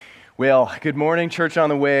Well, good morning, Church on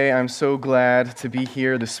the Way. I'm so glad to be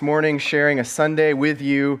here this morning sharing a Sunday with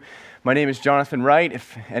you. My name is Jonathan Wright.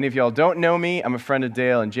 If any of y'all don't know me, I'm a friend of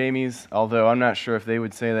Dale and Jamie's, although I'm not sure if they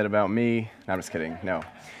would say that about me. No, I'm just kidding. No.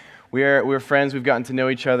 We're friends. We've gotten to know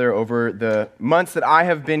each other over the months that I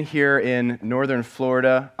have been here in northern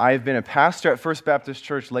Florida. I've been a pastor at First Baptist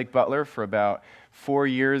Church Lake Butler for about 4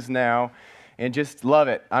 years now, and just love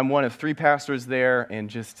it. I'm one of 3 pastors there, and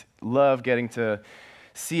just love getting to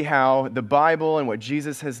see how the Bible and what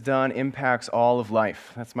Jesus has done impacts all of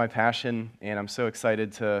life. That's my passion, and I'm so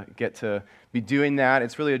excited to get to be doing that.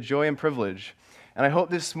 It's really a joy and privilege. And I hope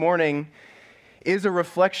this morning is a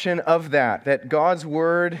reflection of that God's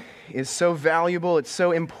Word is so valuable, it's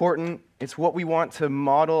so important, it's what we want to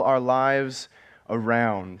model our lives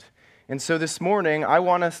around. And so this morning, I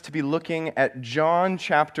want us to be looking at John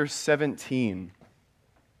chapter 17.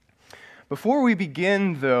 Before we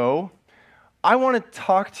begin, though, I want to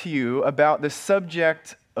talk to you about the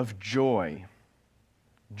subject of joy.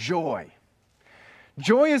 Joy.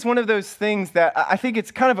 Joy is one of those things that I think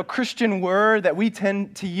it's kind of a Christian word that we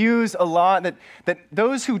tend to use a lot, that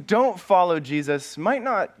those who don't follow Jesus might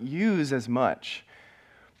not use as much.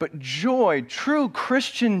 But joy, true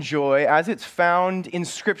Christian joy, as it's found in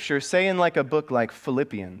Scripture, say in like a book like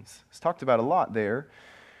Philippians, it's talked about a lot there.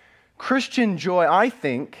 Christian joy, I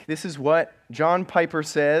think, this is what John Piper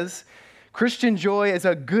says, Christian joy is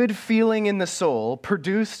a good feeling in the soul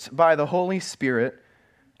produced by the Holy Spirit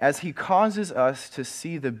as He causes us to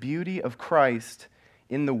see the beauty of Christ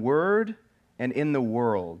in the Word and in the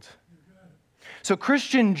world. So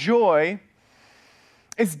Christian joy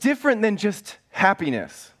is different than just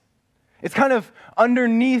happiness. It's kind of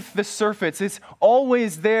underneath the surface. It's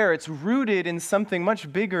always there. It's rooted in something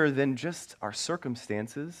much bigger than just our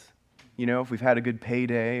circumstances. You know, if we've had a good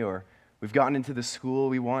payday or we've gotten into the school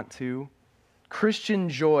we want to. Christian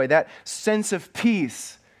joy, that sense of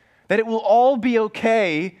peace, that it will all be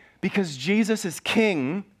okay because Jesus is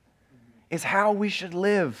King, is how we should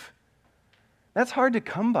live. That's hard to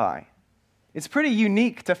come by. It's pretty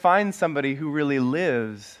unique to find somebody who really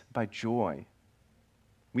lives by joy.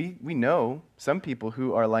 We know some people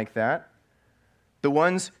who are like that. The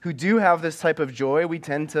ones who do have this type of joy, we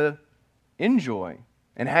tend to enjoy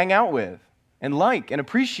and hang out with and like and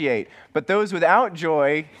appreciate. But those without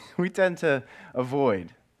joy, we tend to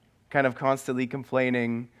avoid, kind of constantly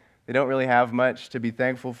complaining. They don't really have much to be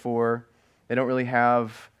thankful for. They don't really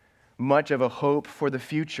have much of a hope for the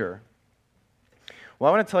future.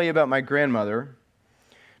 Well, I want to tell you about my grandmother,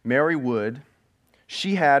 Mary Wood.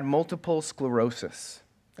 She had multiple sclerosis,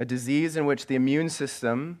 a disease in which the immune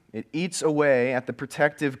system, it eats away at the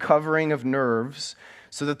protective covering of nerves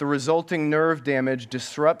so that the resulting nerve damage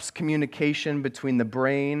disrupts communication between the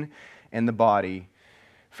brain and the body.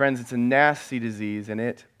 Friends, it's a nasty disease and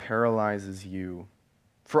it paralyzes you.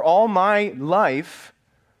 For all my life,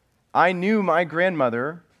 I knew my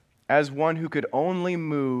grandmother as one who could only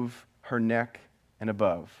move her neck and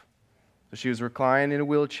above. So she was reclined in a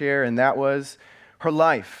wheelchair, and that was her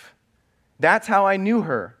life. That's how I knew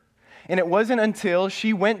her. And it wasn't until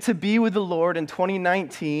she went to be with the Lord in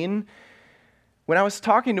 2019 when I was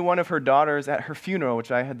talking to one of her daughters at her funeral,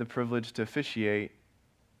 which I had the privilege to officiate.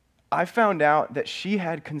 I found out that she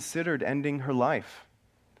had considered ending her life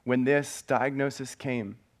when this diagnosis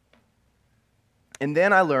came. And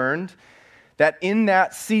then I learned that in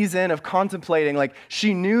that season of contemplating, like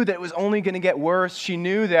she knew that it was only going to get worse. She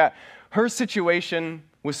knew that her situation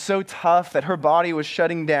was so tough that her body was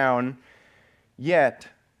shutting down, yet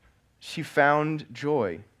she found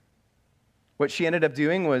joy. What she ended up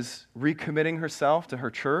doing was recommitting herself to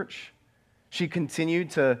her church. She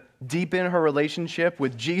continued to deepen her relationship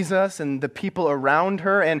with Jesus and the people around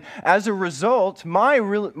her. And as a result, my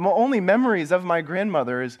only memories of my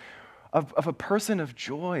grandmother is of a person of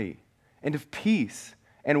joy and of peace,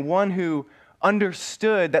 and one who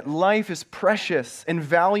understood that life is precious and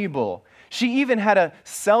valuable. She even had a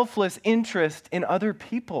selfless interest in other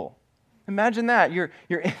people. Imagine that. You're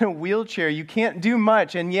in a wheelchair. You can't do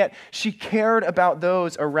much, and yet she cared about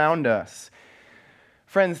those around us.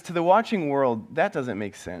 Friends, to the watching world, that doesn't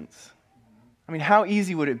make sense. I mean, how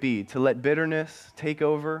easy would it be to let bitterness take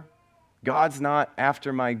over? God's not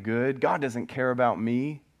after my good. God doesn't care about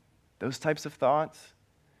me. Those types of thoughts.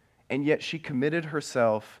 And yet she committed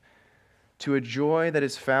herself to a joy that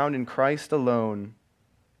is found in Christ alone.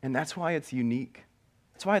 And that's why it's unique.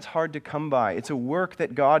 That's why it's hard to come by. It's a work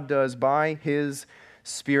that God does by His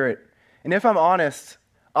Spirit. And if I'm honest,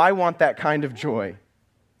 I want that kind of joy.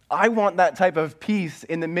 I want that type of peace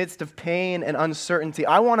in the midst of pain and uncertainty.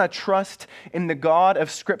 I want to trust in the God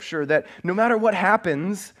of Scripture that no matter what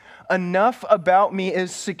happens, Enough about me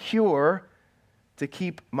is secure to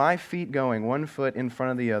keep my feet going, one foot in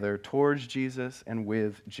front of the other, towards Jesus and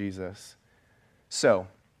with Jesus. So,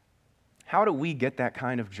 how do we get that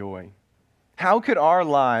kind of joy? How could our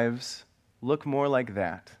lives look more like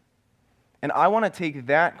that? And I want to take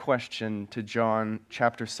that question to John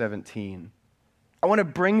chapter 17. I want to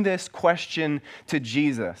bring this question to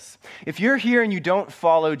Jesus. If you're here and you don't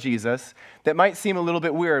follow Jesus, that might seem a little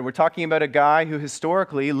bit weird. We're talking about a guy who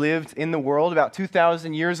historically lived in the world about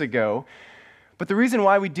 2,000 years ago. But the reason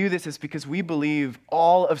why we do this is because we believe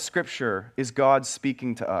all of Scripture is God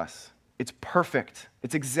speaking to us. It's perfect.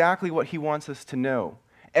 It's exactly what He wants us to know.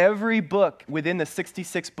 Every book within the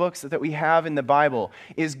 66 books that we have in the Bible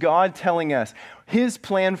is God telling us His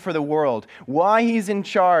plan for the world, why He's in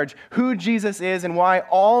charge, who Jesus is, and why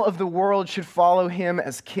all of the world should follow Him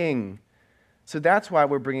as King. So that's why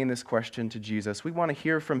we're bringing this question to Jesus. We want to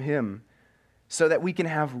hear from Him so that we can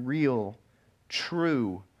have real,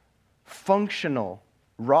 true, functional,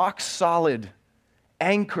 rock-solid,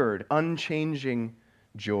 anchored, unchanging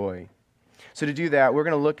joy. So to do that, we're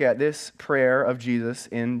going to look at this prayer of Jesus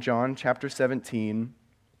in John chapter 17.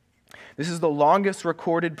 This is the longest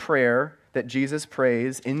recorded prayer that Jesus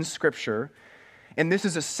prays in Scripture. And this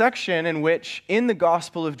is a section in which, in the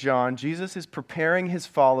Gospel of John, Jesus is preparing His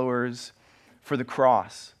followers for the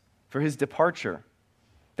cross, for His departure,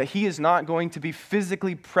 that He is not going to be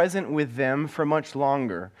physically present with them for much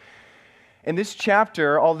longer. And this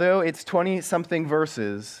chapter, although it's 20-something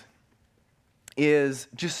verses, is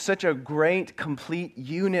just such a great, complete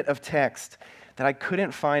unit of text that I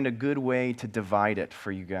couldn't find a good way to divide it for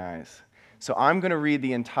you guys. So I'm going to read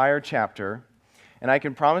the entire chapter, and I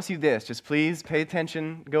can promise you this, just please pay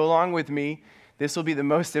attention, go along with me. This will be the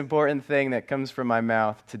most important thing that comes from my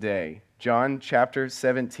mouth today. John chapter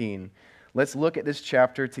 17. Let's look at this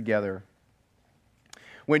chapter together.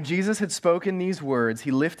 When Jesus had spoken these words,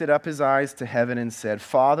 He lifted up His eyes to heaven and said,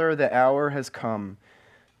 "Father, the hour has come.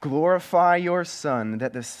 Glorify your Son,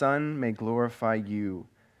 that the Son may glorify you.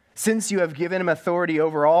 Since you have given Him authority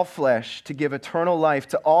over all flesh to give eternal life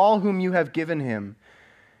to all whom you have given Him.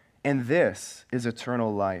 And this is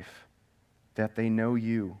eternal life, that they know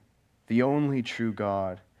you, the only true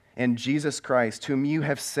God, and Jesus Christ, whom you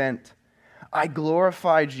have sent. I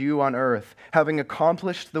glorified you on earth, having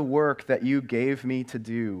accomplished the work that you gave me to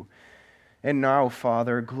do. And now,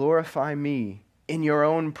 Father, glorify me in your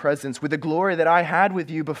own presence with the glory that I had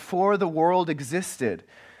with you before the world existed.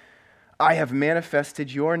 I have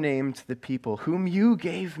manifested your name to the people whom you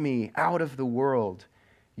gave me out of the world.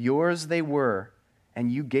 Yours they were,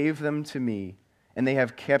 and you gave them to me, and they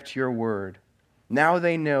have kept your word. Now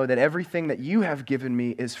they know that everything that you have given me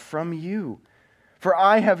is from you. For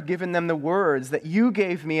I have given them the words that you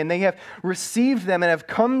gave me, and they have received them and have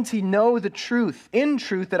come to know the truth, in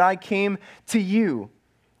truth that I came to you.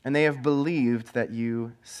 And they have believed that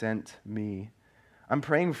you sent me. I'm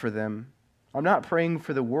praying for them. I'm not praying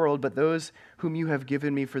for the world, but those whom you have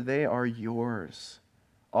given me, for they are yours.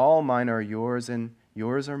 All mine are yours, and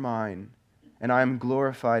yours are mine, and I am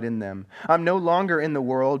glorified in them. I'm no longer in the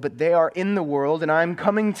world, but they are in the world, and I am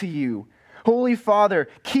coming to you. Holy Father,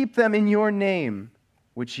 keep them in your name,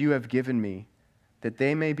 which you have given me, that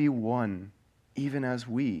they may be one, even as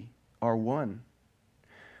we are one.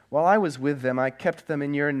 While I was with them, I kept them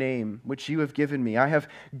in your name, which you have given me. I have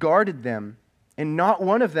guarded them, and not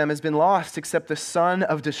one of them has been lost except the son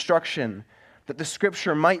of destruction, that the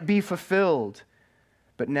scripture might be fulfilled.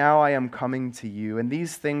 But now I am coming to you, and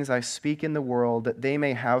these things I speak in the world, that they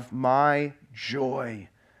may have my joy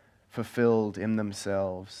fulfilled in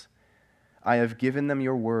themselves. I have given them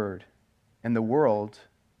your word, and the world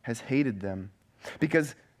has hated them,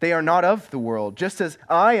 because they are not of the world, just as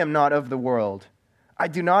I am not of the world. I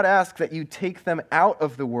do not ask that you take them out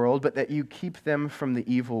of the world, but that you keep them from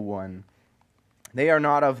the evil one. They are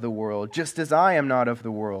not of the world, just as I am not of the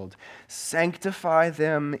world. Sanctify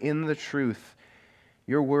them in the truth.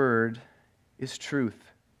 Your word is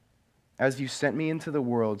truth. As you sent me into the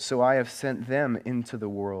world, so I have sent them into the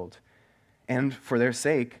world. And for their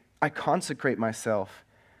sake, I consecrate myself,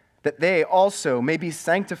 that they also may be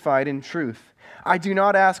sanctified in truth. I do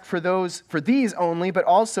not ask for these only, but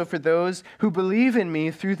also for those who believe in me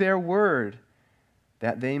through their word,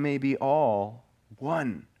 that they may be all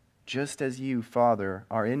one, just as you, Father,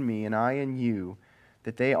 are in me and I in you,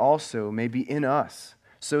 that they also may be in us,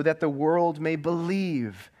 so that the world may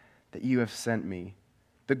believe that you have sent me.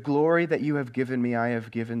 The glory that you have given me I have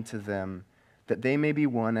given to them, that they may be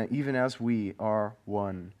one, even as we are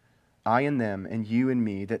one. I in them, and you in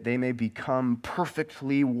me, that they may become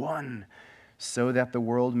perfectly one, so that the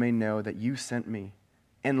world may know that you sent me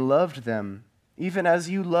and loved them even as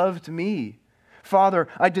you loved me. Father,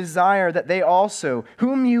 I desire that they also,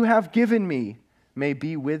 whom you have given me, may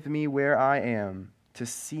be with me where I am, to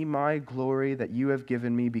see my glory that you have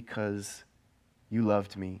given me because you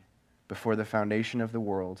loved me before the foundation of the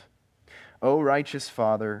world. O righteous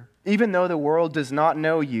Father, even though the world does not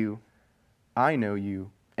know you, I know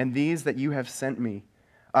you, and these that you have sent me,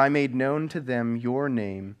 I made known to them your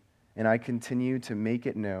name, and I continue to make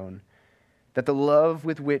it known, that the love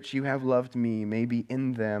with which you have loved me may be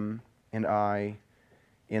in them, and I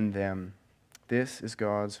in them. This is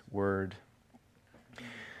God's word.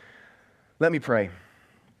 Let me pray.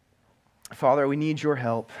 Father, we need your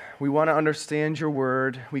help. We want to understand your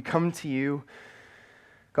word. We come to you.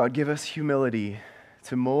 God, give us humility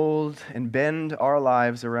to mold and bend our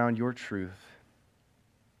lives around your truth.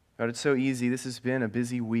 God, it's so easy. This has been a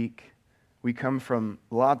busy week. We come from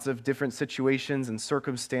lots of different situations and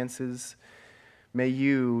circumstances. May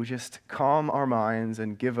you just calm our minds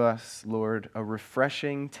and give us, Lord, a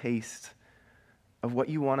refreshing taste of what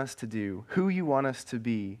you want us to do, who you want us to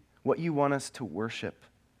be, what you want us to worship.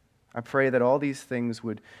 I pray that all these things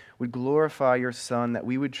would glorify your Son, that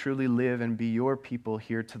we would truly live and be your people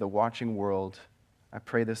here to the watching world. I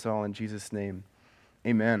pray this all in Jesus' name.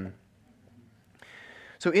 Amen.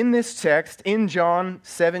 So in this text, in John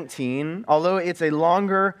 17, although it's a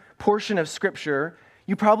longer portion of Scripture,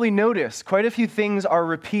 you probably notice quite a few things are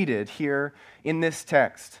repeated here in this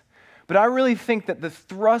text. But I really think that the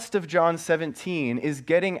thrust of John 17 is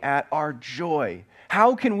getting at our joy.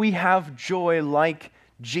 How can we have joy like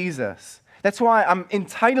Jesus? That's why I'm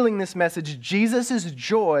entitling this message, Jesus'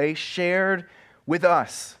 Joy Shared with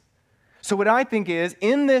Us. So what I think is,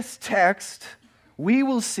 in this text, we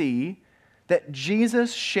will see that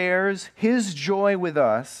Jesus shares his joy with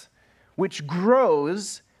us, which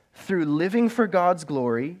grows through living for God's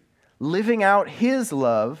glory, living out his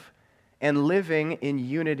love, and living in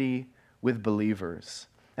unity with believers.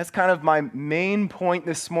 That's kind of my main point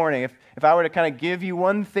this morning. If I were to kind of give you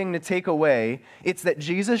one thing to take away, it's that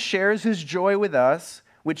Jesus shares his joy with us,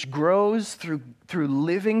 which grows through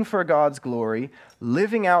living for God's glory,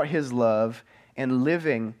 living out his love, and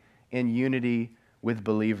living in unity with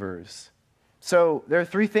believers. So there are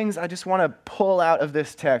three things I just want to pull out of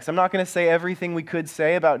this text. I'm not going to say everything we could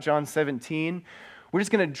say about John 17. We're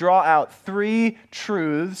just going to draw out three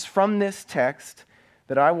truths from this text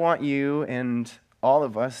that I want you and all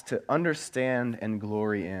of us to understand and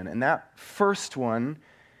glory in. And that first one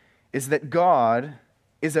is that God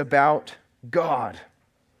is about God.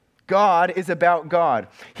 God is about God.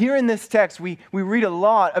 Here in this text, we read a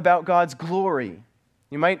lot about God's glory.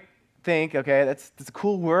 You might think, okay, that's a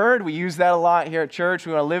cool word. We use that a lot here at church.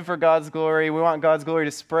 We want to live for God's glory. We want God's glory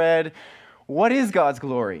to spread. What is God's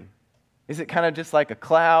glory? Is it kind of just like a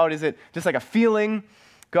cloud? Is it just like a feeling?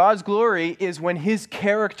 God's glory is when his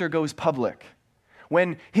character goes public.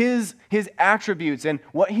 When his attributes and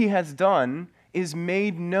what he has done is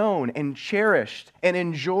made known and cherished and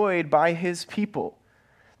enjoyed by his people.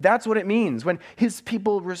 That's what it means when his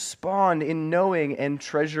people respond in knowing and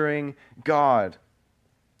treasuring God.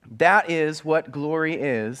 That is what glory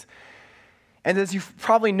is. And as you've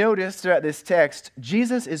probably noticed throughout this text,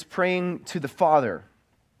 Jesus is praying to the Father.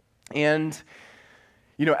 And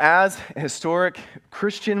as a historic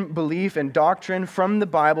Christian belief and doctrine from the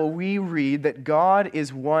Bible, we read that God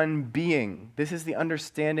is one being. This is the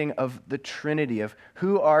understanding of the Trinity, of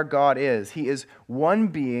who our God is. He is one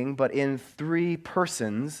being, but in three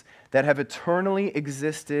persons that have eternally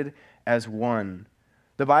existed as one.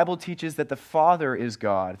 The Bible teaches that the Father is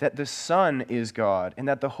God, that the Son is God, and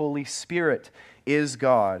that the Holy Spirit is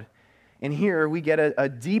God. And here we get a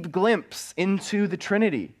deep glimpse into the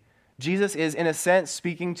Trinity. Jesus is, in a sense,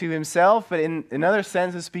 speaking to himself, but in another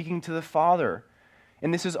sense is speaking to the Father.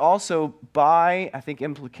 And this is also by, I think,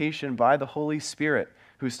 implication, by the Holy Spirit,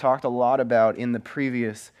 who's talked a lot about in the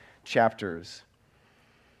previous chapters.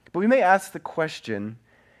 But we may ask the question,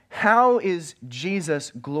 how is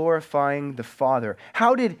Jesus glorifying the Father?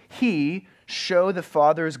 How did he show the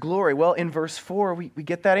Father's glory? Well, in verse 4, we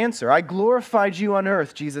get that answer. I glorified you on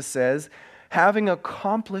earth, Jesus says, having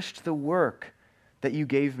accomplished the work that you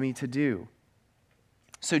gave me to do.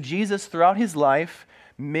 So Jesus, throughout his life,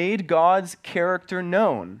 made God's character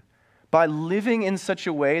known by living in such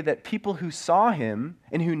a way that people who saw him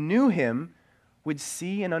and who knew him would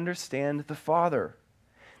see and understand the Father.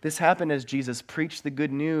 This happened as Jesus preached the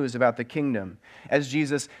good news about the kingdom, as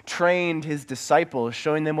Jesus trained his disciples,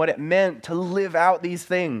 showing them what it meant to live out these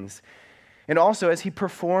things, and also as he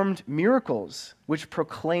performed miracles, which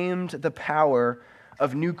proclaimed the power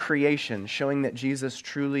of new creation, showing that Jesus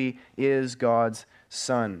truly is God's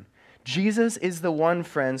Son. Jesus is the one,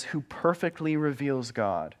 friends, who perfectly reveals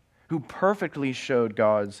God, who perfectly showed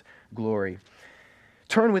God's glory.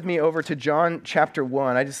 Turn with me over to John chapter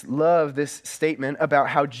 1. I just love this statement about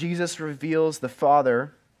how Jesus reveals the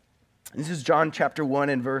Father. This is John chapter 1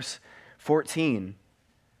 and verse 14.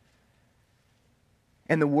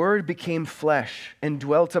 And the Word became flesh and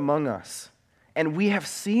dwelt among us, and we have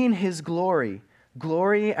seen his glory,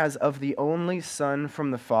 glory as of the only Son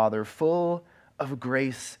from the Father, full of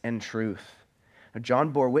grace and truth. John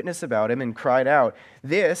bore witness about him and cried out,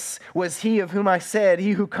 "This was he of whom I said,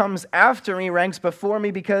 he who comes after me ranks before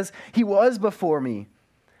me because he was before me.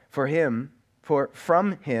 For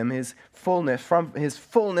from his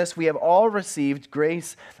fullness we have all received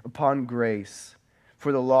grace upon grace.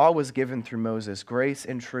 For the law was given through Moses, grace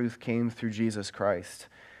and truth came through Jesus Christ.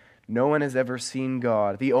 No one has ever seen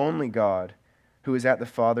God, the only God, who is at the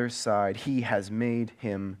Father's side. He has made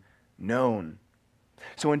him known."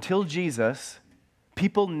 So until Jesus,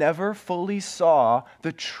 people never fully saw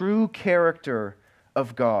the true character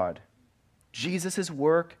of God. Jesus'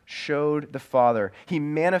 work showed the Father. He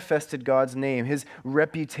manifested God's name, his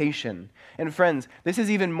reputation. And friends, this is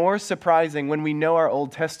even more surprising when we know our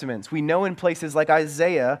Old Testaments. We know in places like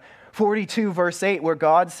Isaiah 42 verse 8 where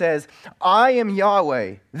God says, "I am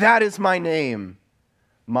Yahweh, that is my name.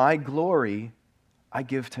 My glory I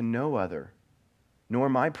give to no other, nor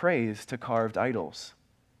my praise to carved idols."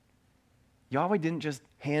 Yahweh didn't just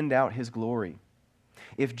hand out his glory.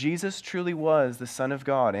 If Jesus truly was the Son of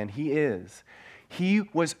God, and he is, he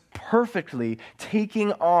was perfectly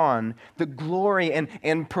taking on the glory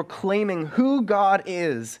and proclaiming who God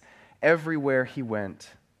is everywhere he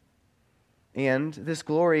went. And this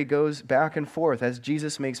glory goes back and forth as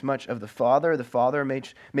Jesus makes much of the Father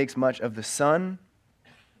makes much of the Son.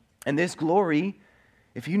 And this glory,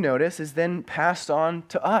 if you notice, is then passed on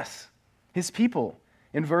to us, his people.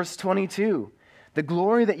 In verse 22, "The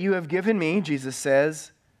glory that you have given me," Jesus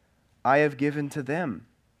says, "I have given to them,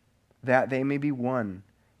 that they may be one,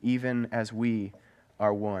 even as we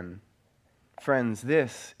are one." Friends,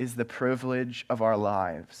 this is the privilege of our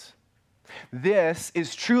lives. This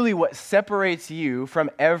is truly what separates you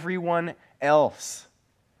from everyone else,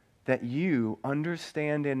 that you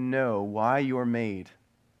understand and know why you're made,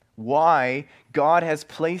 why God has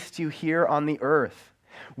placed you here on the earth.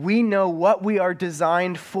 We know what we are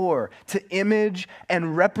designed for, to image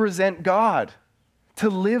and represent God, to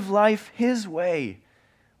live life his way,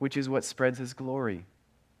 which is what spreads his glory.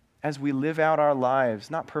 As we live out our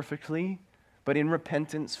lives, not perfectly, but in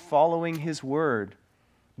repentance, following his word,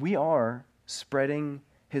 we are spreading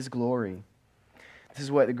his glory. This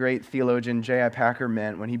is what the great theologian J.I. Packer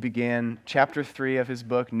meant when he began chapter 3 of his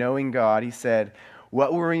book, Knowing God. He said,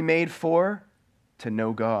 "What were we made for? To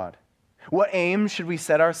know God. What aim should we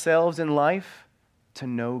set ourselves in life? To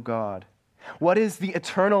know God. What is the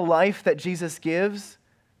eternal life that Jesus gives?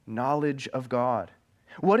 Knowledge of God.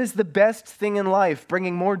 What is the best thing in life,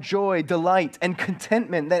 bringing more joy, delight, and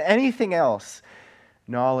contentment than anything else?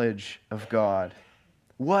 Knowledge of God.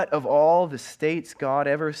 What of all the states God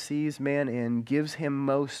ever sees man in gives him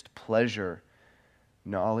most pleasure?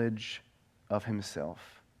 Knowledge of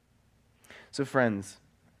himself." So friends,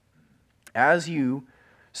 as you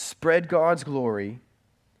spread God's glory,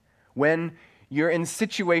 when you're in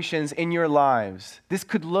situations in your lives, this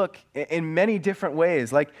could look in many different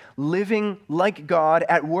ways, like living like God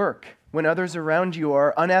at work when others around you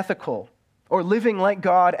are unethical, or living like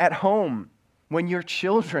God at home when your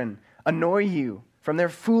children annoy you from their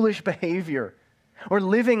foolish behavior, or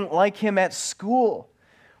living like him at school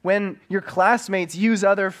when your classmates use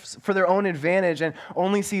others for their own advantage and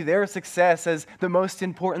only see their success as the most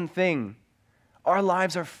important thing. Our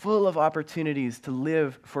lives are full of opportunities to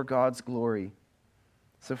live for God's glory.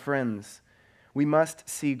 So friends, we must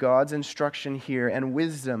see God's instruction here and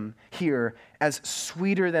wisdom here as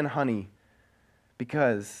sweeter than honey,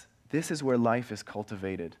 because this is where life is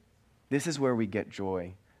cultivated. This is where we get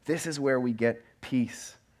joy. This is where we get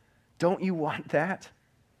peace. Don't you want that?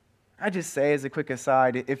 I just say as a quick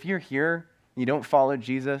aside, if you're here, you don't follow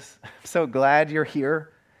Jesus, I'm so glad you're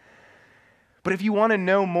here. But if you want to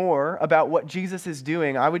know more about what Jesus is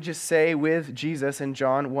doing, I would just say with Jesus in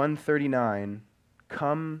John 1:39,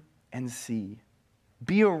 come and see.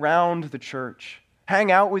 Be around the church.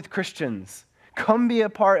 Hang out with Christians. Come be a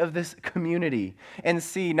part of this community and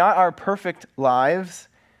see not our perfect lives,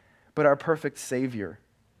 but our perfect Savior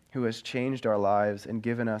who has changed our lives and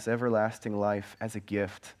given us everlasting life as a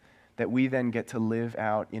gift that we then get to live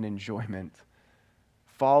out in enjoyment.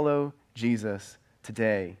 Follow Jesus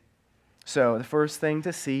today. So the first thing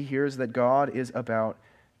to see here is that God is about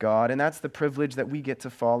God, and that's the privilege that we get to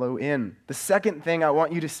follow in. The second thing I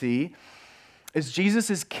want you to see is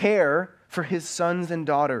Jesus' care for his sons and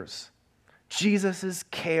daughters. Jesus'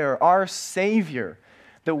 care, our Savior,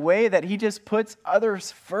 the way that he just puts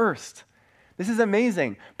others first. This is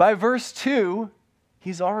amazing. By verse 2,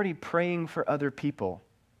 he's already praying for other people.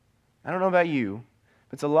 I don't know about you,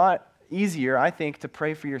 but it's a lot easier, I think, to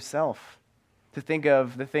pray for yourself, to think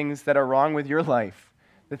of the things that are wrong with your life,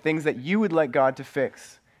 the things that you would like God to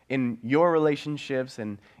fix in your relationships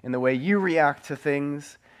and in the way you react to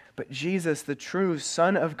things. But Jesus, the true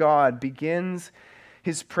Son of God, begins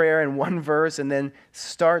his prayer in one verse and then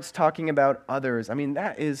starts talking about others. I mean,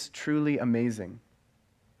 that is truly amazing.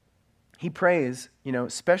 He prays,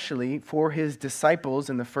 especially for his disciples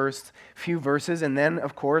in the first few verses, and then,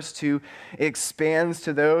 of course, expands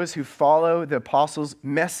to those who follow the apostles'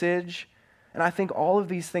 message. And I think all of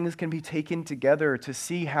these things can be taken together to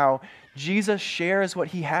see how Jesus shares what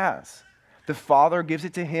he has. The Father gives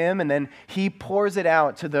it to him, and then he pours it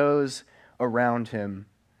out to those around him.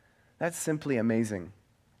 That's simply amazing.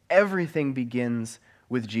 Everything begins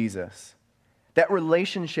with Jesus. That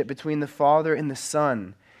relationship between the Father and the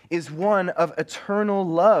Son is one of eternal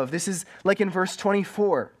love. This is like in verse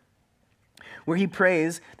 24, where he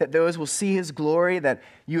prays that those will see his glory that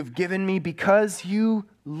you have given me because you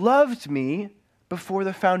loved me before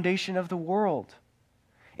the foundation of the world.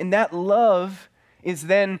 And that love is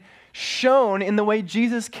then shown in the way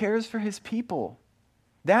Jesus cares for his people.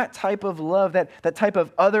 That type of love, that type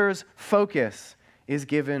of others focus is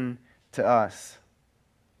given to us.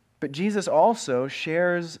 But Jesus also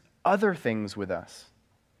shares other things with us.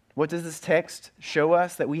 What does this text show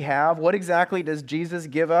us that we have? What exactly does Jesus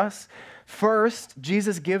give us? First,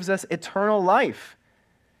 Jesus gives us eternal life.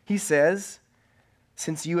 He says,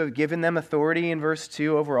 since you have given them authority in verse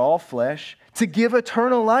 2 over all flesh, to give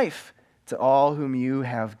eternal life to all whom you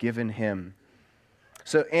have given him.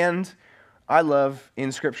 And I love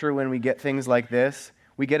in Scripture when we get things like this,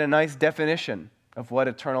 we get a nice definition of what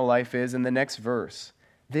eternal life is in the next verse.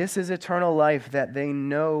 This is eternal life, that they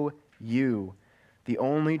know you, the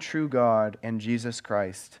only true God, and Jesus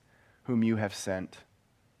Christ, whom you have sent.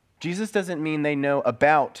 Jesus doesn't mean they know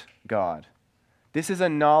about God. This is a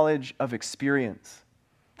knowledge of experience,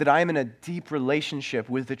 that I am in a deep relationship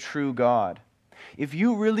with the true God. If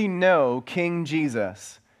you really know King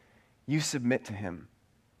Jesus, you submit to him.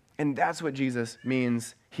 And that's what Jesus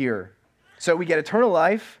means here. So we get eternal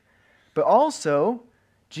life, but also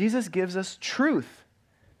Jesus gives us truth.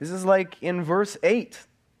 This is like in verse 8.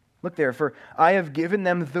 Look there, for I have given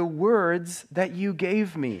them the words that you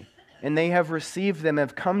gave me, and they have received them,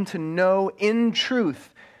 have come to know in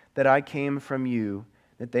truth that I came from you,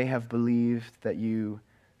 that they have believed that you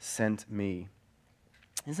sent me.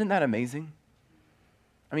 Isn't that amazing?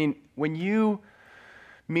 I mean, when you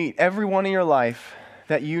meet everyone in your life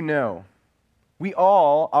that you know, we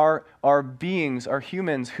all are beings, are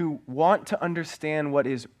humans who want to understand what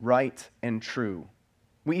is right and true.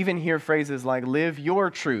 We even hear phrases like, live your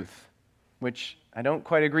truth, which I don't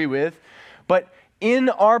quite agree with. But in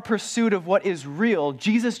our pursuit of what is real,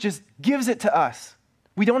 Jesus just gives it to us.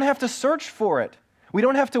 We don't have to search for it. We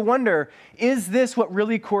don't have to wonder, is this what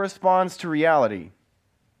really corresponds to reality?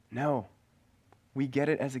 No, we get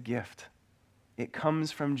it as a gift. It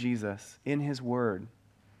comes from Jesus in his word.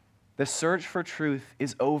 The search for truth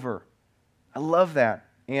is over. I love that.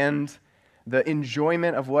 And the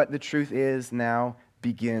enjoyment of what the truth is now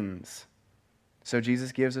begins. So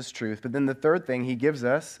Jesus gives us truth. But then the third thing he gives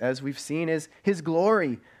us, as we've seen, is his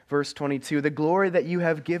glory. Verse 22, the glory that you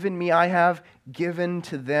have given me, I have given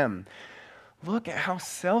to them. Look at how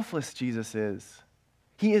selfless Jesus is.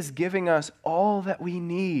 He is giving us all that we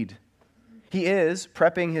need. He is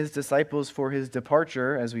prepping his disciples for his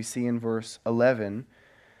departure, as we see in verse 11.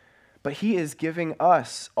 But he is giving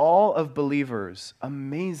us, all of believers,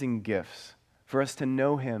 amazing gifts for us to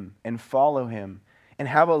know him and follow him and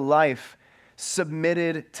have a life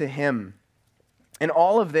submitted to him. And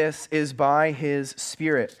all of this is by his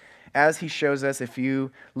Spirit, as he shows us. If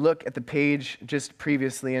you look at the page just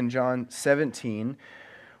previously in John 17,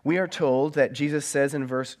 we are told that Jesus says in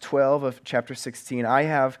verse 12 of chapter 16, I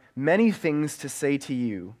have many things to say to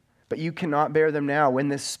you, but you cannot bear them now. When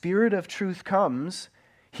the Spirit of truth comes,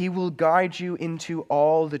 he will guide you into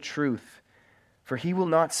all the truth. For he will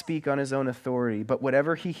not speak on his own authority, but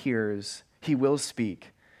whatever he hears, he will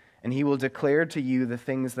speak, and he will declare to you the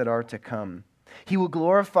things that are to come. He will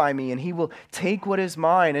glorify me, and he will take what is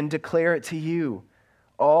mine and declare it to you.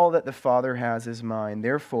 All that the Father has is mine.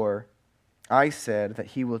 Therefore, I said that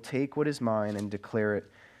he will take what is mine and declare it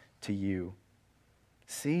to you.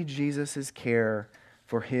 See Jesus' care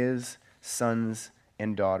for his sons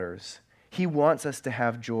and daughters. He wants us to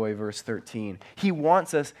have joy, verse 13. He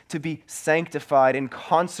wants us to be sanctified and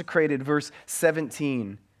consecrated, verse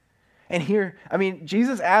 17. And here,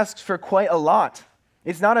 Jesus asks for quite a lot.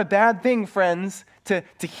 It's not a bad thing, friends, to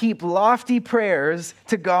heap lofty prayers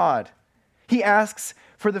to God. He asks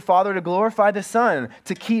for the Father to glorify the Son,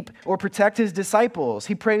 to keep or protect his disciples.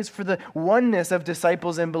 He prays for the oneness of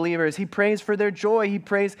disciples and believers. He prays for their joy. He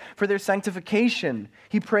prays for their sanctification.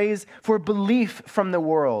 He prays for belief from the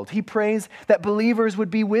world. He prays that believers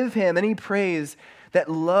would be with him, and he prays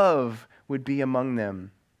that love would be among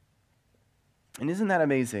them. And isn't that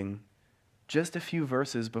amazing? Just a few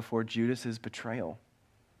verses before Judas's betrayal,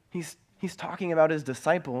 he's talking about his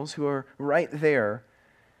disciples who are right there.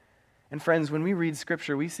 And friends, when we read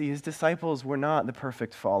Scripture, we see his disciples were not the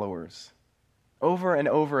perfect followers. Over and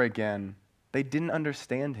over again, they didn't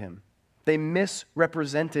understand him. They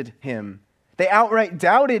misrepresented him. They outright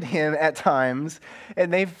doubted him at times,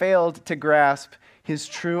 and they failed to grasp his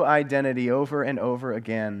true identity over and over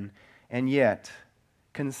again. And yet,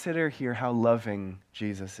 consider here how loving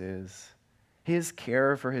Jesus is. His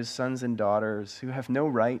care for his sons and daughters who have no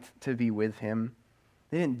right to be with him.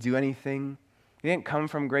 They didn't do anything. They didn't come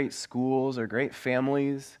from great schools or great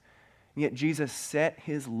families. Yet Jesus set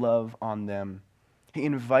his love on them. He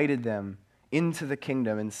invited them into the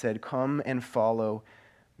kingdom and said, "Come and follow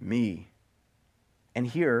me." And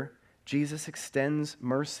here, Jesus extends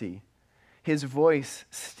mercy. His voice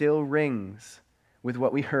still rings with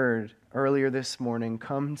what we heard earlier this morning.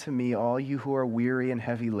 "Come to me, all you who are weary and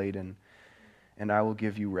heavy laden, and I will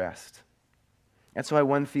give you rest." That's why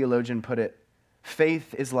one theologian put it,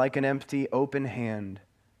 faith is like an empty, open hand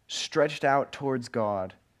stretched out towards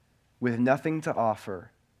God with nothing to offer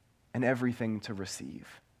and everything to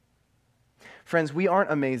receive. Friends, we aren't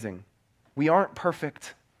amazing. We aren't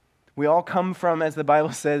perfect. We all come from, as the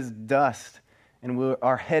Bible says, dust, and we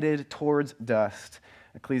are headed towards dust.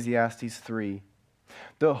 Ecclesiastes 3.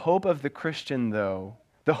 The hope of the Christian, though,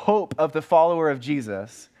 the hope of the follower of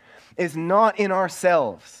Jesus, is not in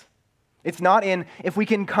ourselves. It's not in if we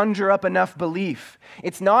can conjure up enough belief.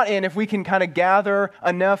 It's not in if we can kind of gather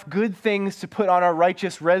enough good things to put on our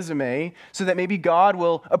righteous resume so that maybe God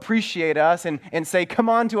will appreciate us and say, "Come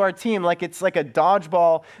on to our team," like it's like a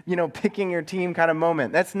dodgeball, picking your team kind of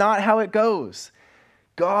moment. That's not how it goes.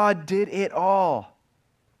 God did it all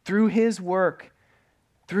through his work,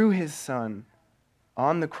 through his Son,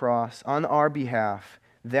 on the cross, on our behalf.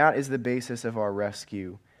 That is the basis of our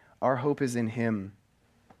rescue. Our hope is in him.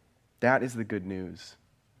 That is the good news.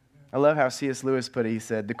 I love how C.S. Lewis put it. He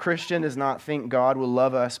said, "The Christian does not think God will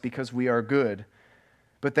love us because we are good,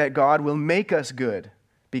 but that God will make us good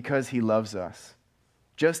because he loves us.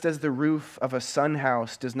 Just as the roof of a sun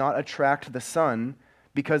house does not attract the sun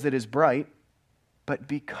because it is bright, but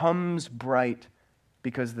becomes bright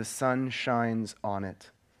because the sun shines on it."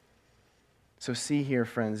 So see here,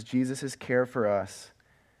 friends, Jesus' care for us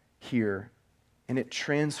here, and it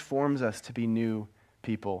transforms us to be new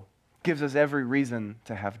people. Gives us every reason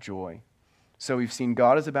to have joy. So we've seen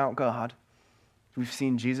God is about God. We've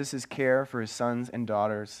seen Jesus' care for his sons and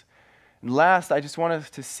daughters. And last, I just want us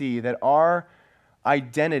to see that our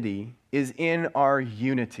identity is in our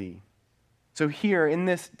unity. So here in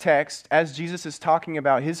this text, as Jesus is talking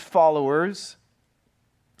about his followers,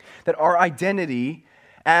 that our identity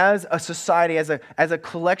as a society, as a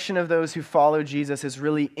collection of those who follow Jesus is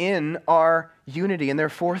really in our unity. And there are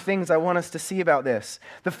four things I want us to see about this.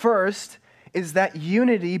 The first is that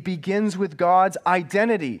unity begins with God's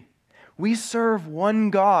identity. We serve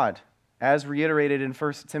one God, as reiterated in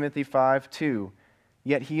 1 Timothy 5:2,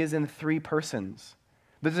 yet he is in three persons.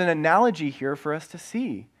 There's an analogy here for us to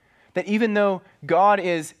see that even though God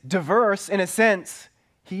is diverse in a sense,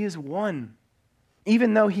 he is one.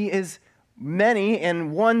 Even though he is many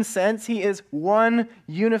in one sense, he is one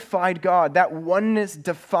unified God. That oneness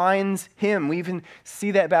defines him. We even see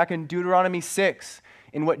that back in Deuteronomy 6,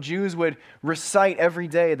 in what Jews would recite every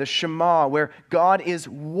day, the Shema, where God is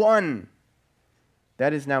one.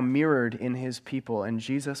 That is now mirrored in his people, and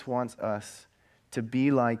Jesus wants us to be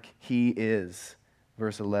like he is.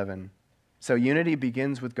 Verse 11. So unity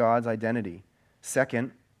begins with God's identity.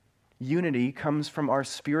 Second, unity comes from our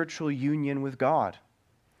spiritual union with God.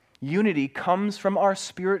 Unity comes from our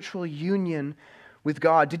spiritual union with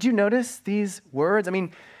God. Did you notice these words?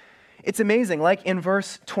 It's amazing. Like in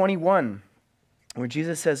verse 21, where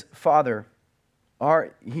Jesus says, "Father,"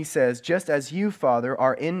 he says, "just as you, Father,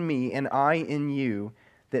 are in me and I in you,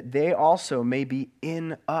 that they also may be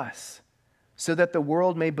in us, so that the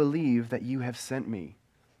world may believe that you have sent me."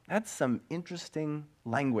 That's some interesting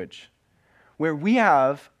language, where we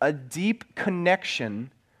have a deep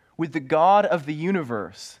connection with the God of the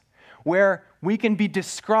universe, where we can be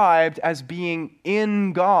described as being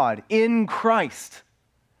in God, in Christ.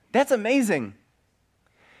 That's amazing.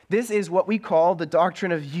 This is what we call the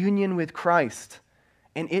doctrine of union with Christ,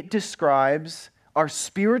 and it describes our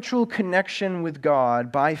spiritual connection with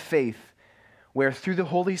God by faith, where through the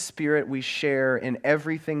Holy Spirit we share in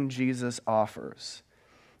everything Jesus offers.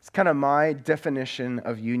 It's kind of my definition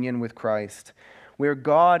of union with Christ, where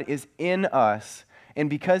God is in us, and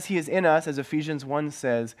because he is in us, as Ephesians 1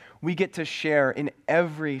 says, we get to share in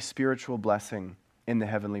every spiritual blessing in the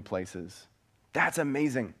heavenly places. That's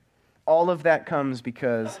amazing. All of that comes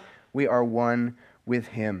because we are one with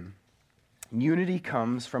him. Unity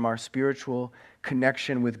comes from our spiritual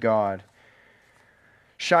connection with God.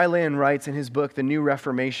 Shai Linne writes in his book, The New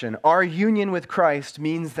Reformation, our union with Christ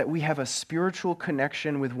means that we have a spiritual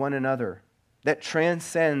connection with one another that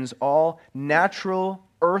transcends all natural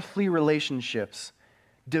earthly relationships.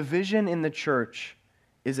 Division in the church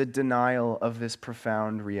is a denial of this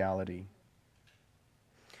profound reality.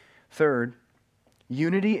 Third,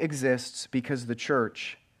 unity exists because the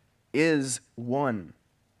church is one.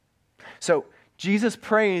 So Jesus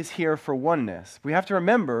prays here for oneness. We have to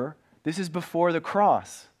remember this is before the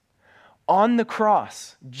cross. On the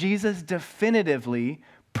cross, Jesus definitively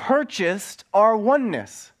purchased our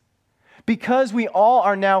oneness. Because we all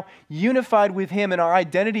are now unified with him and our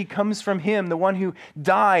identity comes from him, the one who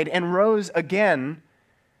died and rose again,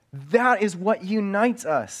 that is what unites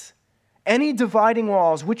us. Any dividing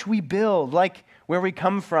walls which we build, like where we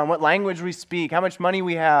come from, what language we speak, how much money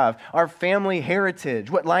we have, our family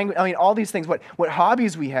heritage, what language, all these things, what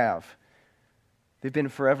hobbies we have, they've been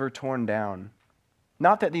forever torn down.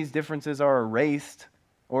 Not that these differences are erased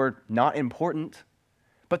or not important,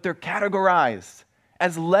 but they're categorized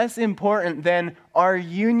as less important than our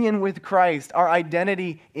union with Christ, our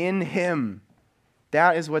identity in him.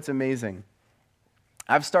 That is what's amazing.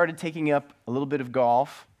 I've started taking up a little bit of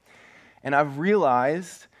golf, and I've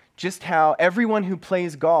realized just how everyone who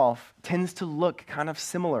plays golf tends to look kind of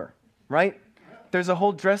similar, right? There's a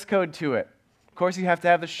whole dress code to it. Of course, you have to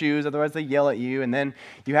have the shoes, otherwise they yell at you, and then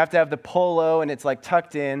you have to have the polo, and it's like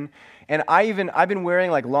tucked in. And I've been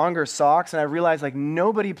wearing like longer socks, and I realized like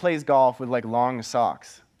nobody plays golf with like long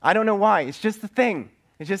socks. I don't know why. It's just the thing.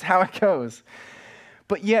 It's just how it goes.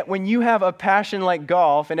 But yet, when you have a passion like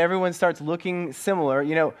golf, and everyone starts looking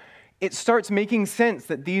similar, it starts making sense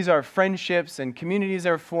that these are friendships and communities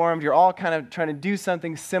are formed. You're all kind of trying to do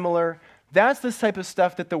something similar. That's the type of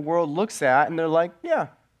stuff that the world looks at, and they're like, yeah,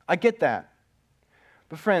 I get that.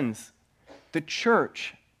 But friends, the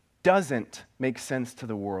church doesn't make sense to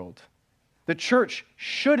the world. The church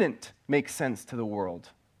shouldn't make sense to the world.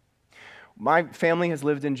 My family has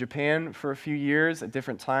lived in Japan for a few years at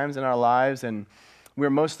different times in our lives, and we're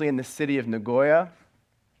mostly in the city of Nagoya.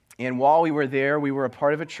 And while we were there, we were a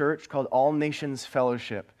part of a church called All Nations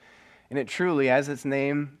Fellowship. And it truly, as its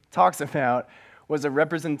name talks about, was a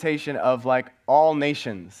representation of like all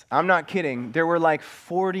nations. I'm not kidding. There were like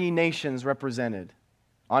 40 nations represented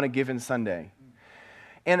on a given Sunday.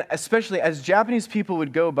 And especially as Japanese people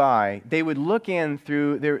would go by, they would look in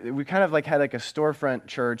through, we kind of like had like a storefront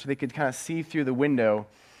church. They could kind of see through the window.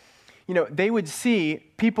 They would see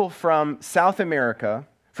people from South America,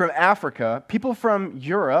 from Africa, people from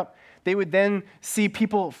Europe. They would then see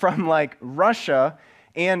people from like Russia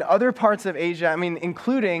and other parts of Asia,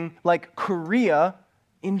 including like Korea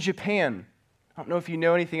in Japan. I don't know if you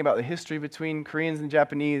know anything about the history between Koreans and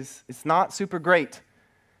Japanese. It's not super great.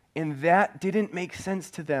 And that didn't make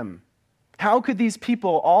sense to them. How could these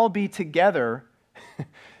people all be together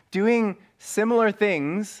doing similar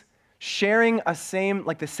things, sharing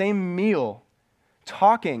the same meal,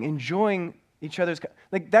 talking, enjoying each other's...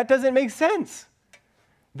 that doesn't make sense.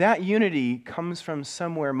 That unity comes from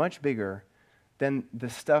somewhere much bigger than the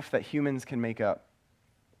stuff that humans can make up.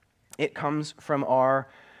 It comes from our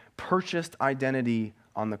purchased identity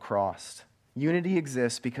on the cross. Unity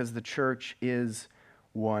exists because the church is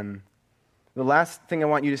one. The last thing I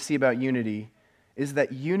want you to see about unity is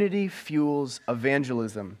that unity fuels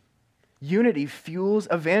evangelism. Unity fuels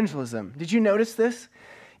evangelism. Did you notice this?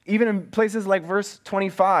 Even in places like verse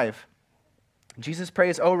 25, Jesus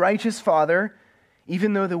prays, "O righteous Father,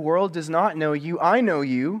 even though the world does not know you, I know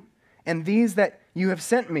you, and these that you have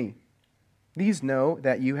sent me. These know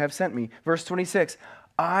that you have sent me." Verse 26,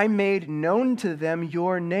 "I made known to them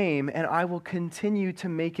your name, and I will continue to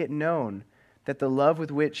make it known, that the love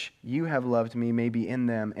with which you have loved me may be in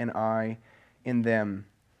them, and I in them."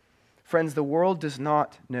 Friends, the world does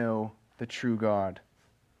not know the true God.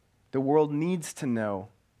 The world needs to know.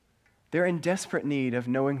 They're in desperate need of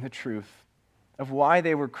knowing the truth, of why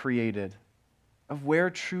they were created, of where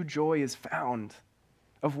true joy is found,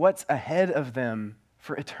 of what's ahead of them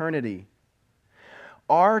for eternity.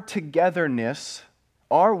 Our togetherness,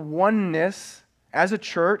 our oneness as a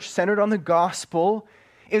church centered on the gospel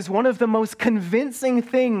is one of the most convincing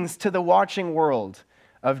things to the watching world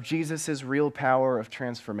of Jesus' real power of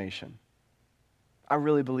transformation. I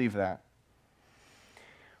really believe that.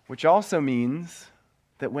 Which also means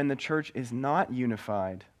that when the church is not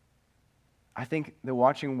unified, I think the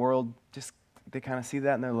watching world they kind of see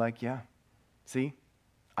that and they're like, yeah, see,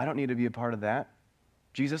 I don't need to be a part of that.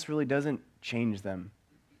 Jesus really doesn't change them.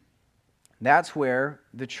 That's where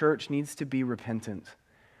the church needs to be repentant,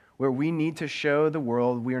 where we need to show the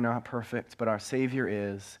world we are not perfect, but our Savior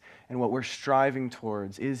is, and what we're striving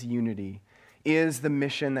towards is unity, is the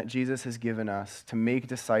mission that Jesus has given us to make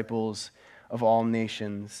disciples of all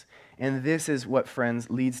nations. And this is what, friends,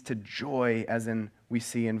 leads to joy, as we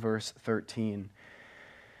see in verse 13.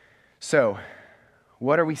 So,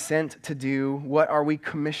 what are we sent to do? What are we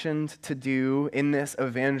commissioned to do in this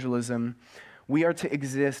evangelism? We are to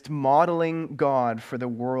exist modeling God for the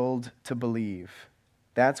world to believe.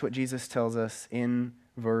 That's what Jesus tells us in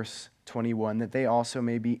verse 21, that they also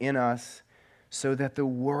may be in us, so that the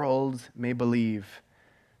world may believe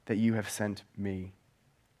that you have sent me.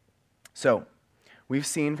 So, we've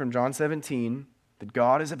seen from John 17 that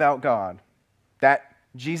God is about God, that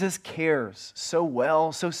Jesus cares so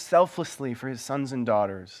well, so selflessly for his sons and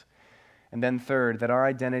daughters. And then third, that our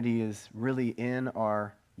identity is really in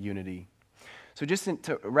our unity. So just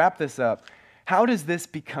to wrap this up, how does this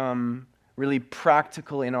become really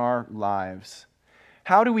practical in our lives?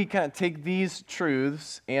 How do we kind of take these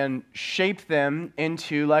truths and shape them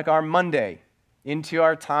into like our Monday, into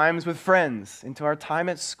our times with friends, into our time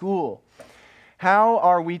at school? How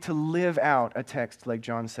are we to live out a text like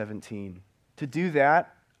John 17? To do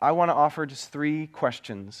that, I want to offer just 3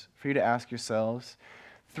 questions for you to ask yourselves.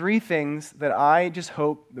 3 things that I just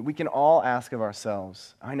hope that we can all ask of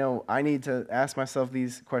ourselves. I know I need to ask myself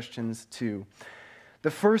these questions too.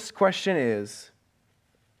 The first question is,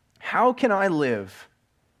 how can I live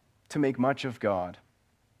to make much of God?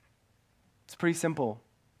 It's pretty simple.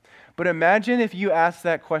 But imagine if you ask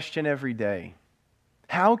that question every day.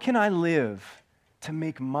 How can I live to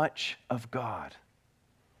make much of God?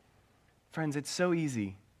 Friends, it's so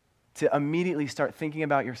easy to immediately start thinking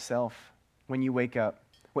about yourself when you wake up,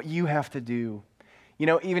 what you have to do. You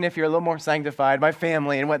know, even if you're a little more sanctified, my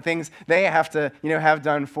family and what things they have to, have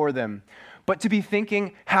done for them. But to be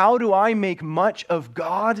thinking, how do I make much of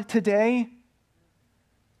God today?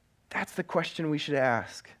 That's the question we should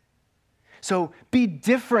ask. So be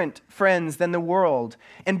different, friends, than the world,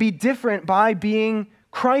 and be different by being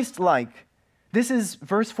Christ-like. This is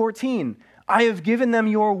verse 14. I have given them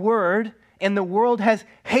your word, and the world has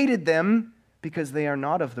hated them because they are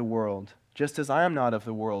not of the world, just as I am not of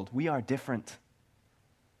the world. We are different.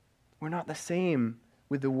 We're not the same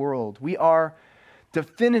with the world. We are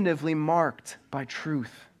definitively marked by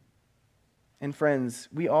truth. And friends,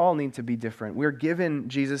 we all need to be different. We're given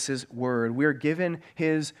Jesus' word. We're given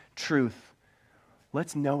his truth.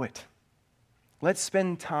 Let's know it. Let's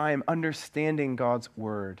spend time understanding God's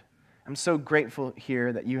word. I'm so grateful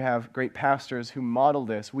here that you have great pastors who model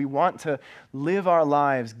this. We want to live our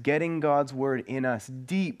lives getting God's word in us,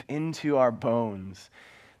 deep into our bones,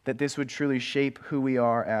 that this would truly shape who we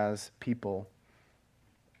are as people.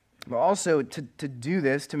 But also, to do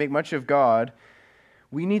this, to make much of God,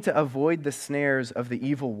 we need to avoid the snares of the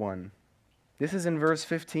evil one. This is in verse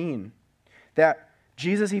 15, that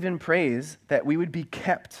Jesus even prays that we would be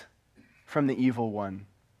kept from the evil one.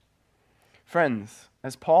 Friends,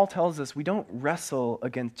 as Paul tells us, we don't wrestle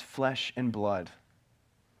against flesh and blood.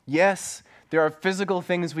 Yes, there are physical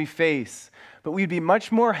things we face, but we'd be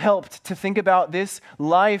much more helped to think about this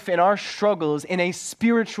life and our struggles in a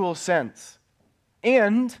spiritual sense.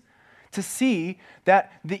 And to see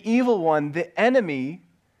that the evil one, the enemy,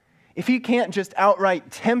 if he can't just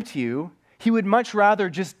outright tempt you, he would much rather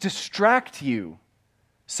just distract you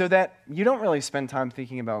so that you don't really spend time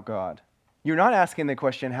thinking about God. You're not asking the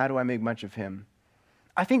question, how do I make much of him?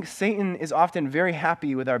 I think Satan is often very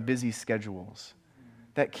happy with our busy schedules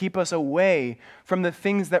that keep us away from the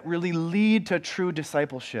things that really lead to true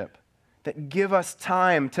discipleship, that give us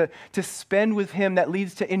time to spend with him, that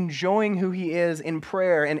leads to enjoying who he is in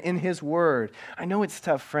prayer and in his word. I know it's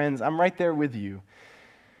tough, friends. I'm right there with you.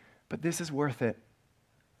 But this is worth it.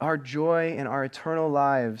 Our joy and our eternal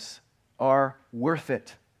lives are worth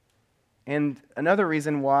it. And another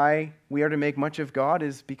reason why we are to make much of God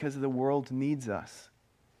is because the world needs us.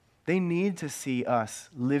 They need to see us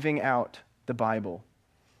living out the Bible.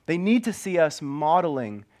 They need to see us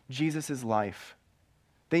modeling Jesus' life.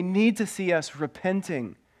 They need to see us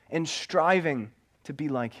repenting and striving to be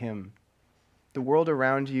like him. The world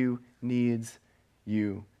around you needs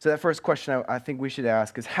you. So that first question I think we should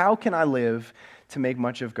ask is, how can I live to make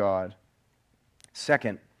much of God?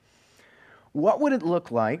 Second, what would it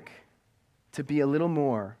look like to be a little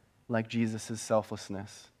more like Jesus'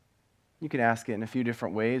 selflessness? You can ask it in a few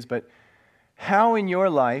different ways, but how in your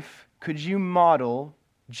life could you model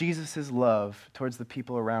Jesus' love towards the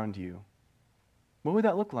people around you? What would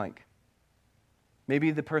that look like?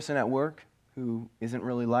 Maybe the person at work who isn't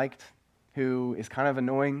really liked, who is kind of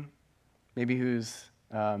annoying, maybe who's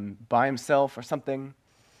by himself or something.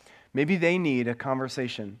 Maybe they need a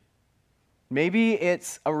conversation. Maybe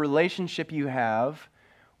it's a relationship you have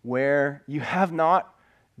where you have not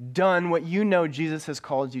done what you know Jesus has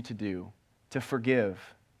called you to do, to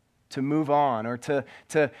forgive, to move on, or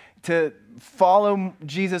to follow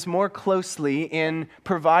Jesus more closely in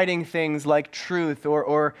providing things like truth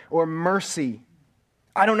or mercy.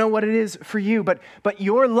 I don't know what it is for you, but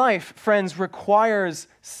your life, friends, requires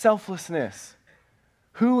selflessness.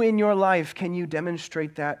 Who in your life can you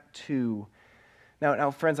demonstrate that to?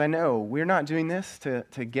 Now, friends, I know we're not doing this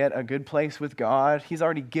to get a good place with God. He's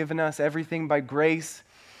already given us everything by grace.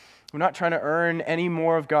 We're not trying to earn any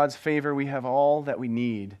more of God's favor. We have all that we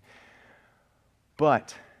need.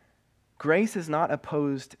 But grace is not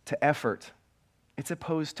opposed to effort. It's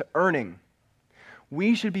opposed to earning.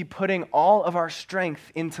 We should be putting all of our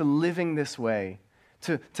strength into living this way,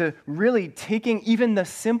 to really taking even the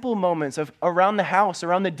simple moments of around the house,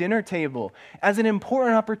 around the dinner table, as an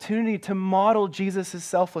important opportunity to model Jesus'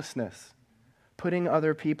 selflessness, putting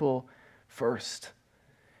other people first.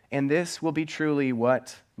 And this will be truly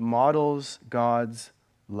what models God's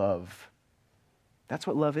love. That's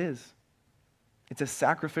what love is. It's a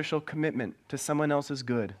sacrificial commitment to someone else's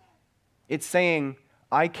good. It's saying,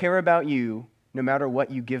 I care about you no matter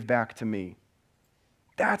what you give back to me.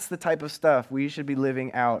 That's the type of stuff we should be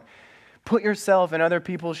living out. Put yourself in other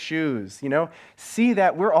people's shoes, See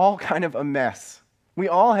that we're all kind of a mess. We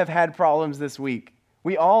all have had problems this week.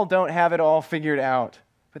 We all don't have it all figured out,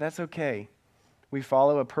 but that's okay. We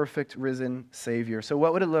follow a perfect risen Savior. So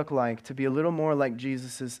what would it look like to be a little more like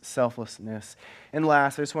Jesus' selflessness? And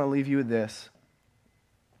last, I just want to leave you with this.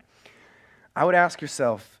 I would ask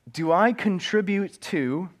yourself, do I contribute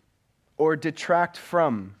to or detract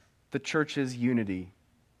from the church's unity?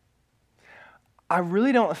 I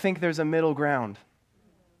really don't think there's a middle ground.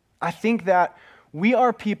 I think that we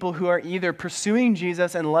are people who are either pursuing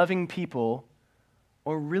Jesus and loving people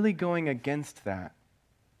or really going against that.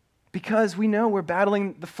 Because we know we're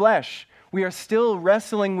battling the flesh. We are still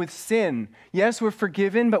wrestling with sin. Yes, we're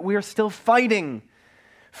forgiven, but we are still fighting.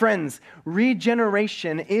 Friends,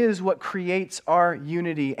 regeneration is what creates our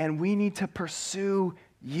unity, and we need to pursue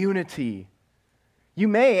unity. You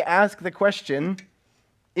may ask the question,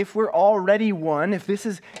 if we're already one, if this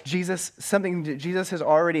is something that Jesus has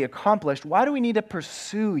already accomplished, why do we need to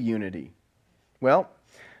pursue unity? Well,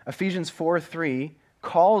 Ephesians 4:3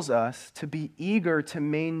 calls us to be eager to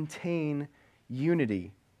maintain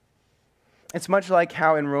unity. It's much like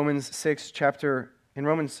how in Romans chapter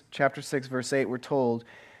 6, verse 8, we're told,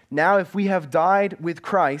 now if we have died with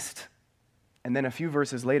Christ, and then a few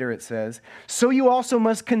verses later it says, so you also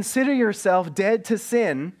must consider yourself dead to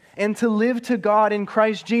sin and to live to God in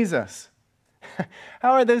Christ Jesus.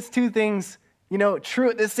 How are those two things, true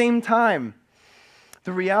at the same time?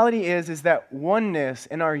 The reality is that oneness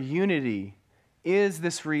and our unity is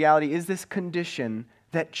this reality, is this condition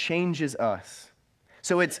that changes us.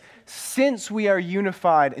 So it's since we are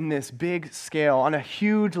unified in this big scale, on a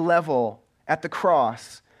huge level at the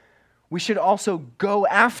cross, we should also go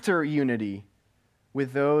after unity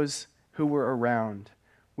with those who were around.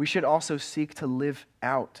 We should also seek to live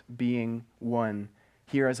out being one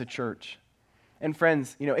here as a church. And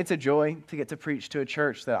friends, it's a joy to get to preach to a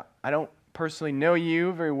church that I don't personally know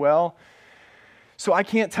you very well, so I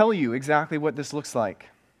can't tell you exactly what this looks like.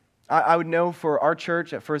 I would know for our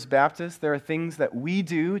church at First Baptist, there are things that we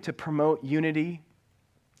do to promote unity,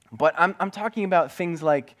 but I'm talking about things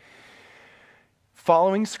like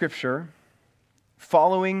following Scripture,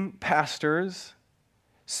 following pastors,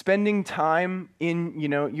 spending time in,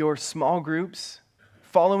 your small groups,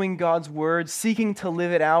 following God's word, seeking to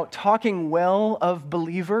live it out, talking well of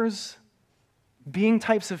believers, being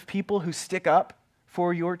types of people who stick up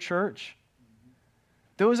for your church.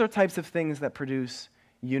 Those are types of things that produce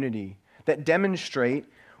unity, that demonstrate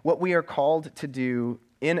what we are called to do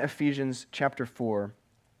in Ephesians chapter 4.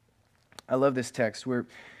 I love this text where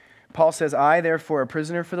Paul says, I, therefore, a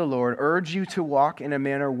prisoner for the Lord, urge you to walk in a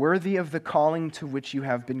manner worthy of the calling to which you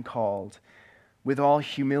have been called, with all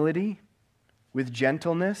humility with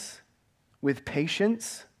gentleness, with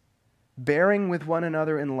patience, bearing with one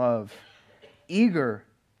another in love, eager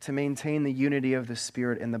to maintain the unity of the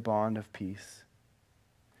Spirit in the bond of peace.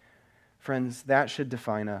 Friends, that should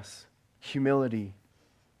define us. Humility,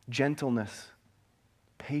 gentleness,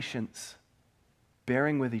 patience,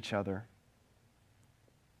 bearing with each other.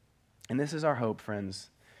 And this is our hope, friends,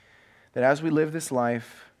 that as we live this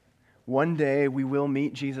life, one day we will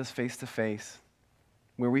meet Jesus face to face,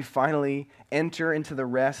 where we finally enter into the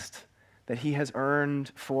rest that he has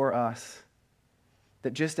earned for us.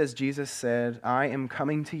 That just as Jesus said, I am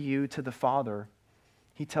coming to you, to the Father,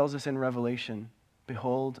 he tells us in Revelation,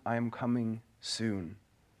 behold, I am coming soon.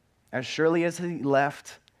 As surely as he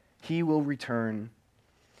left, he will return.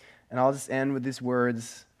 And I'll just end with these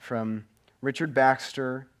words from Richard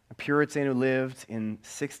Baxter, a Puritan who lived in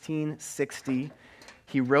 1660.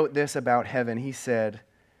 He wrote this about heaven. He said,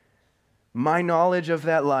 my knowledge of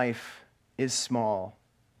that life is small.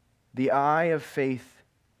 The eye of faith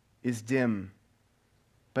is dim.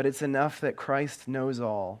 But it's enough that Christ knows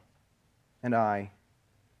all, and I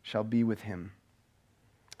shall be with him.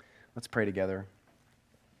 Let's pray together.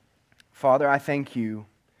 Father, I thank you.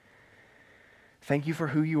 Thank you for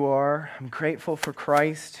who you are. I'm grateful for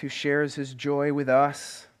Christ who shares his joy with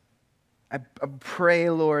us. I pray,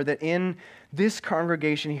 Lord, that in this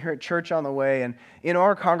congregation here at Church on the Way and in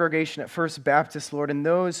our congregation at First Baptist, Lord, and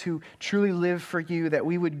those who truly live for you, that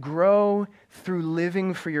we would grow through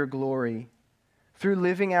living for your glory, through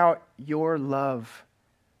living out your love,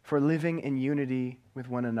 for living in unity with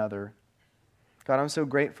one another. God, I'm so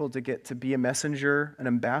grateful to get to be a messenger, an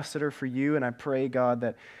ambassador for you, and I pray, God,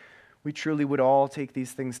 that we truly would all take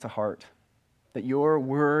these things to heart, that your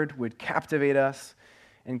word would captivate us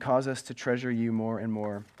and cause us to treasure you more and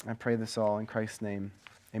more. I pray this all in Christ's name.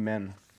 Amen.